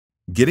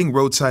Getting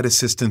roadside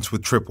assistance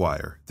with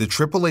Tripwire, the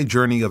AAA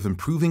journey of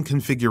improving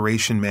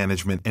configuration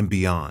management and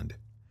beyond.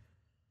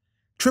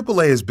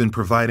 AAA has been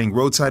providing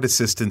roadside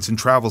assistance and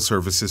travel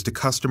services to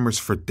customers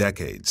for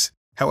decades.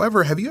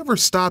 However, have you ever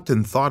stopped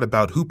and thought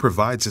about who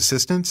provides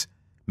assistance?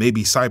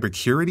 Maybe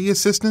cybersecurity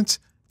assistance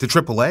to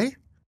AAA?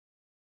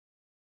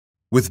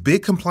 With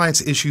big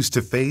compliance issues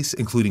to face,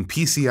 including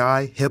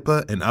PCI,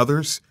 HIPAA, and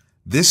others,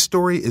 this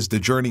story is the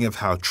journey of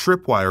how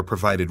Tripwire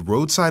provided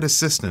roadside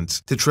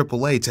assistance to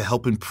AAA to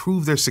help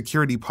improve their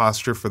security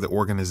posture for the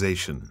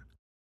organization.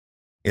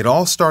 It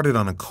all started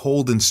on a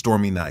cold and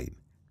stormy night.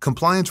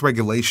 Compliance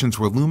regulations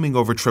were looming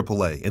over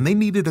AAA, and they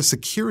needed a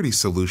security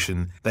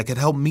solution that could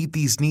help meet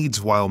these needs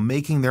while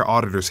making their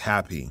auditors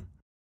happy.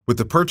 With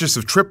the purchase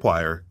of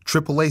Tripwire,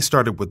 AAA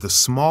started with the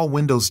small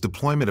Windows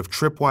deployment of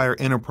Tripwire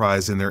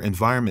Enterprise in their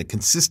environment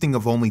consisting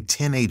of only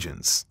 10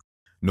 agents.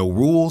 No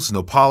rules,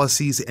 no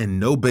policies, and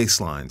no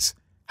baselines.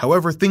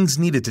 However, things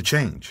needed to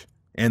change,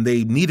 and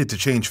they needed to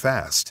change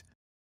fast.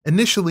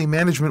 Initially,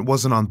 management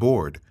wasn't on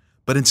board,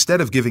 but instead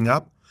of giving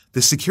up,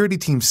 the security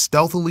team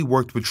stealthily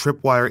worked with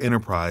Tripwire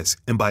Enterprise,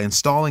 and by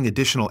installing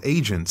additional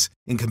agents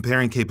and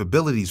comparing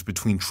capabilities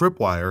between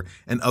Tripwire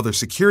and other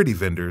security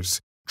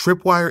vendors,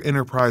 Tripwire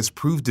Enterprise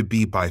proved to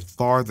be by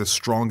far the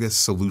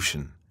strongest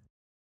solution.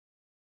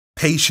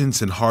 Patience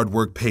and hard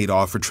work paid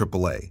off for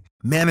AAA.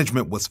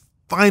 Management was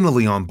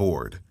finally on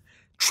board.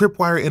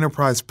 Tripwire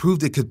Enterprise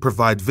proved it could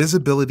provide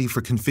visibility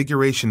for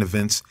configuration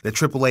events that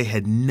AAA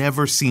had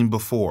never seen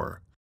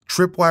before.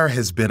 Tripwire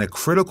has been a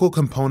critical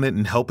component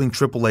in helping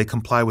AAA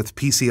comply with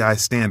PCI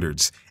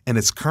standards, and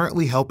it's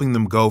currently helping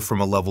them go from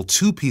a Level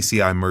 2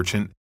 PCI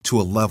merchant to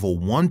a Level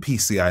 1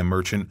 PCI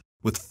merchant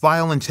with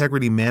file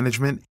integrity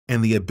management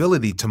and the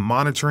ability to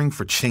monitoring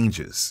for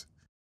changes.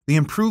 The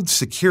improved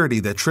security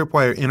that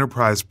Tripwire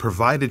Enterprise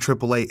provided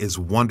AAA is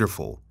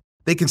wonderful.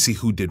 They can see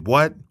who did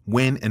what,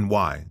 when, and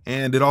why,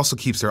 and it also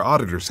keeps their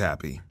auditors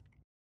happy.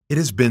 It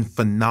has been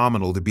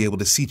phenomenal to be able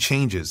to see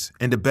changes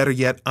and to better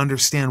yet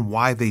understand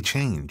why they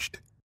changed.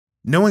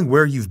 Knowing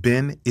where you've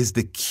been is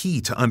the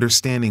key to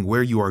understanding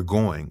where you are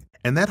going,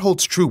 and that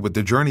holds true with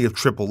the journey of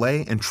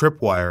AAA and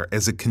Tripwire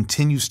as it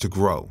continues to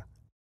grow.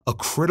 A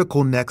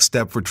critical next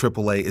step for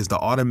AAA is the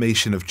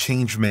automation of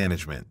change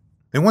management.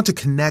 They want to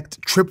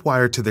connect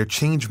Tripwire to their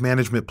change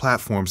management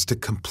platforms to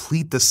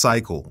complete the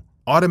cycle,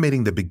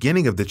 automating the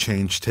beginning of the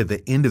change to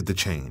the end of the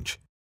change.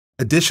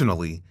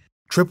 Additionally,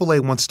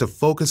 AAA wants to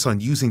focus on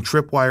using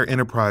Tripwire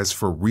Enterprise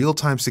for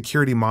real-time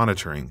security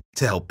monitoring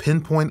to help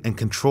pinpoint and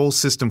control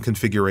system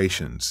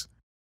configurations.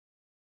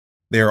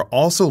 They are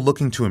also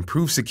looking to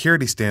improve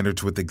security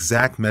standards with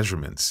exact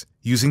measurements,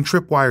 using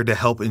Tripwire to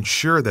help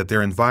ensure that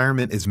their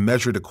environment is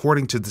measured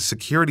according to the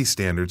security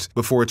standards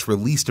before it's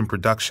released in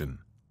production.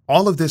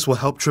 All of this will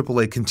help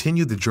AAA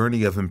continue the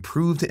journey of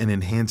improved and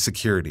enhanced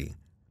security.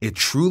 It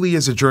truly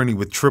is a journey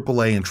with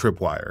AAA and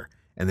Tripwire,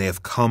 and they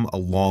have come a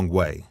long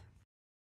way.